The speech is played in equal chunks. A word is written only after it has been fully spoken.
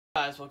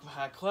Guys, welcome to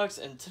Hat Collects,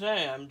 and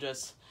today I'm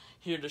just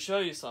here to show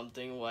you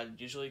something what I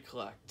usually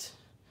collect.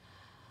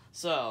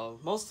 So,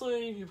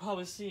 mostly you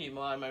probably see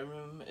my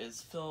room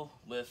is filled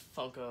with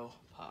Funko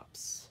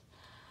Pops.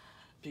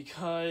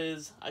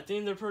 Because I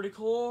think they're pretty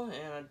cool,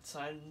 and I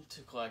decided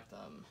to collect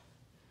them.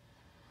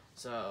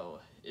 So,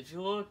 if you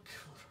look,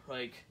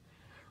 like,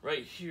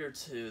 right here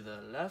to the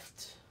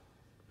left,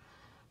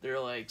 they're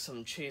like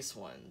some chase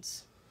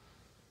ones.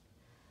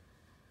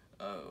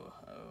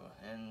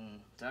 And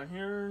down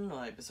here,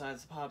 like,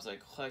 besides the pops, I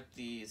collect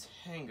these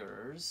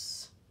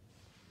hangers.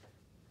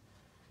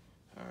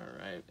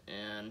 Alright,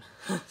 and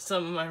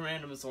some of my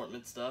random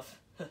assortment stuff.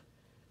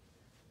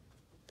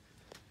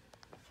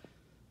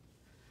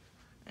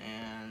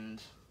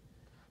 And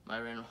my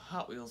random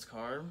Hot Wheels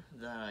car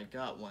that I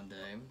got one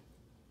day.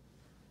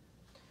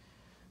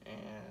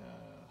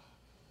 And,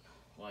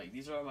 like,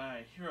 these are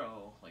my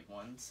hero, like,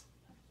 ones.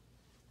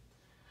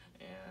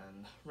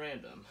 And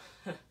random.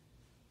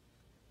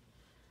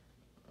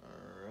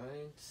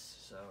 Alright,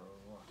 so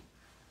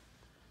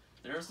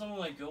there are some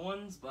like good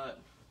ones, but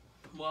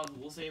well,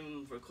 we'll save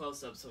them for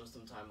close-ups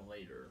sometime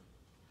later.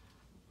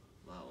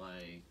 But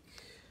like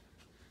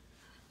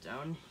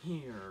down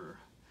here,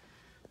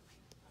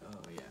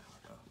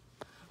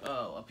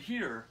 up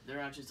here there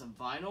are actually some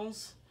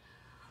vinyls,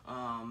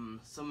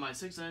 some of my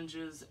 6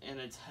 inches and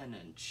a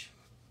 10-inch.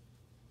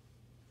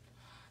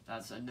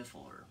 That's a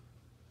Niffler.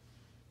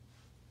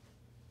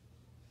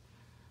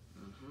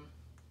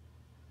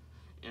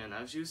 And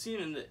as you've seen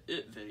in the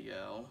It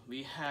video,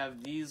 we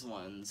have these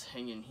ones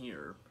hanging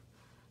here.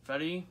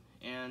 Freddy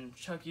and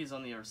Chucky's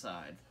on the other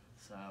side.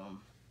 So.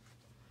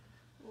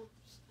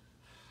 Oops.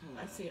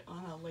 I see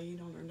Anna laying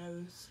on her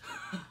nose.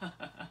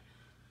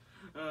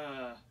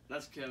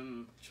 That's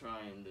Kim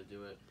trying to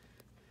do it.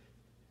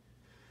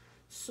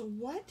 So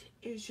what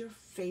is your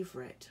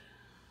favorite?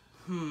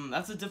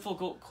 That's a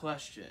difficult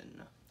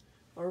question.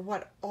 Or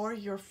what are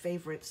your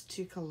favorites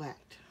to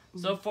collect?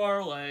 So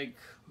far, like,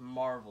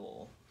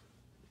 Marvel.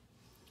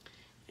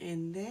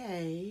 And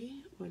they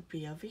would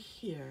be over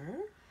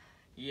here.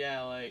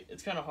 Yeah, like,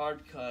 it's kind of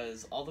hard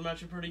because all of them are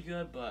actually pretty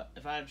good, but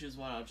if I had to choose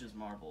one, I'll choose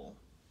Marvel.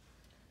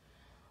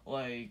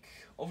 Like,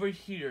 over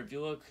here, if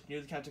you look near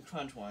the Captain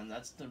Crunch one,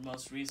 that's the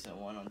most recent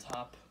one on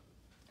top.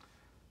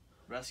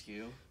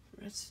 Rescue.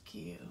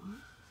 Rescue.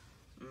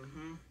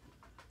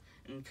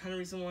 And kind of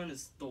recent one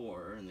is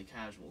Thor in the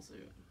casual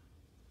suit.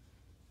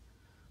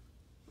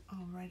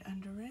 Oh, right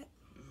under it?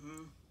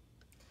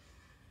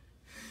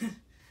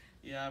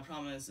 Yeah, I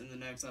promise in the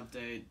next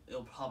update,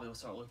 it'll probably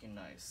start looking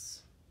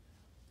nice.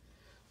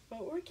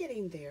 But we're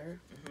getting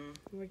there.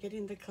 We're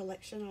getting the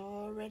collection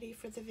all ready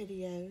for the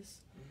videos.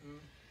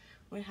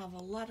 We have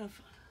a lot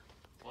of...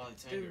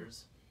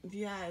 hangers.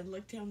 Yeah, and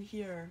look down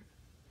here.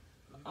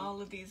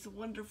 All of these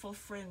wonderful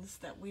friends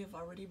that we have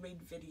already made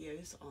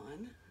videos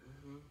on.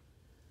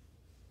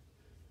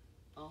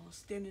 All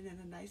standing in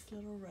a nice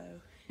little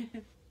row.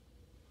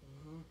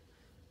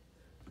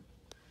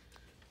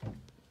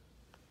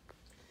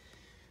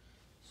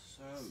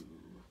 So,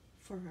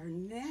 for our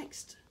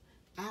next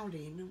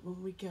outing,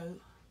 when we go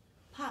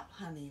pop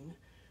hunting,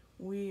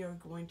 we are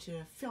going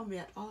to film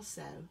it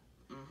also.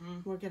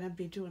 We're going to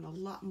be doing a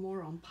lot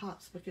more on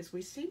pops because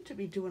we seem to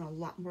be doing a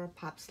lot more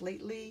pops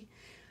lately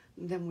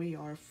than we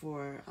are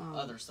for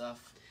other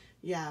stuff.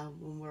 Yeah,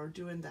 when we're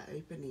doing the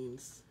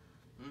openings.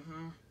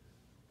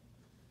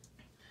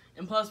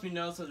 And plus, we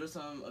know that there's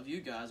some of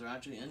you guys are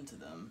actually into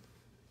them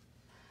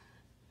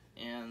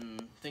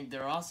and think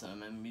they're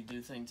awesome, and we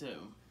do think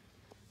too.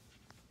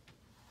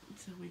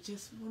 So we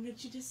just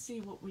wanted you to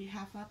see what we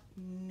have up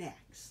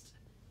next.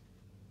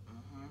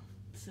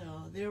 So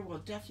there will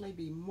definitely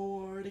be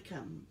more to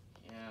come.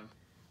 Yeah.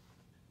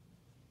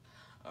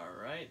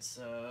 Alright,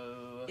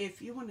 so...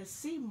 if you want to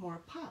see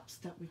more pops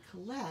that we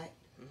collect...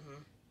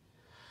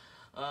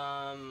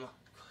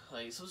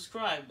 like,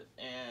 subscribe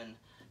and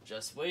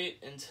just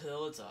wait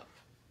until it's up.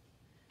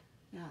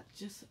 Now,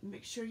 just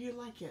make sure you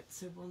like it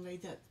so we'll know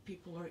that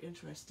people are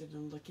interested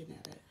in looking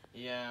at it.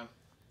 Yeah.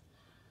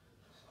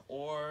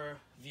 Or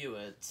view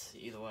it,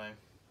 either way.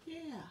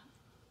 Yeah.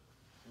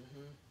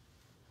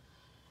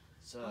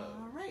 So,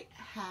 alright,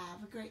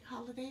 have a great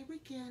holiday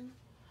weekend.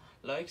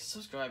 like,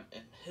 subscribe,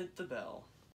 and hit the bell.